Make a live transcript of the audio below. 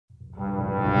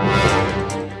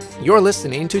You're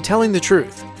listening to Telling the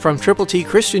Truth from Triple T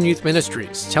Christian Youth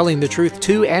Ministries, telling the truth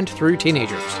to and through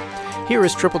teenagers. Here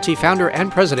is Triple T founder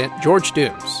and president George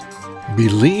Dooms.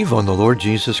 Believe on the Lord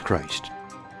Jesus Christ.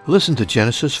 Listen to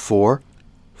Genesis 4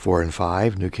 and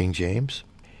 5, New King James.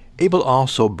 Abel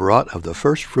also brought of the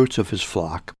first fruits of his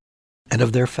flock and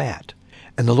of their fat.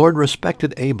 And the Lord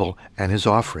respected Abel and his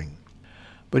offering.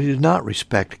 But he did not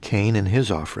respect Cain and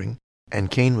his offering. And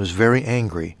Cain was very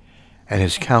angry, and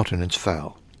his countenance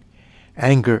fell.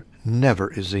 Anger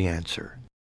never is the answer.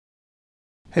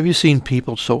 Have you seen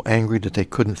people so angry that they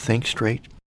couldn't think straight?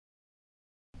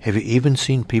 Have you even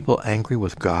seen people angry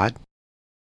with God?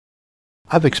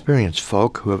 I've experienced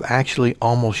folk who have actually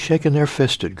almost shaken their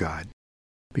fist at God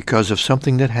because of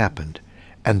something that happened,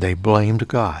 and they blamed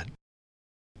God.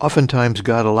 Oftentimes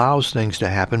God allows things to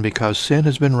happen because sin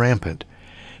has been rampant,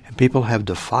 and people have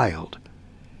defiled,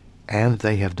 and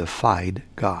they have defied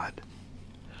God.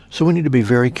 So we need to be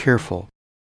very careful,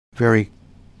 very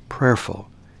prayerful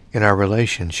in our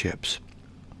relationships.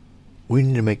 We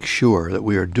need to make sure that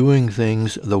we are doing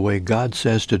things the way God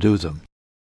says to do them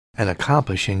and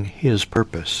accomplishing His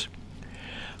purpose.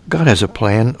 God has a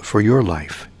plan for your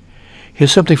life. He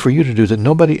has something for you to do that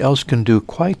nobody else can do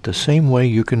quite the same way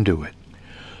you can do it.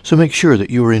 So make sure that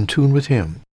you are in tune with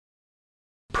Him.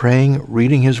 Praying,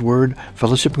 reading His Word,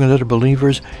 fellowshipping with other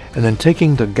believers, and then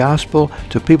taking the gospel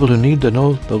to people who need to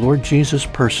know the Lord Jesus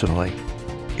personally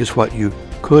is what you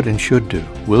could and should do.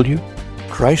 Will you?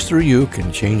 Christ through you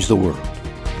can change the world.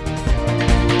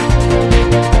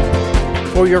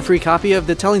 For your free copy of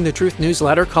the Telling the Truth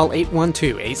newsletter, call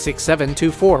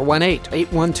 812-867-2418,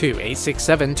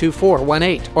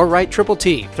 812-867-2418, or write Triple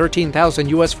T, 13,000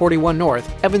 U.S. 41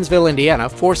 North, Evansville, Indiana,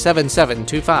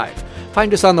 47725.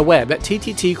 Find us on the web at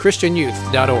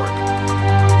tttchristianyouth.org.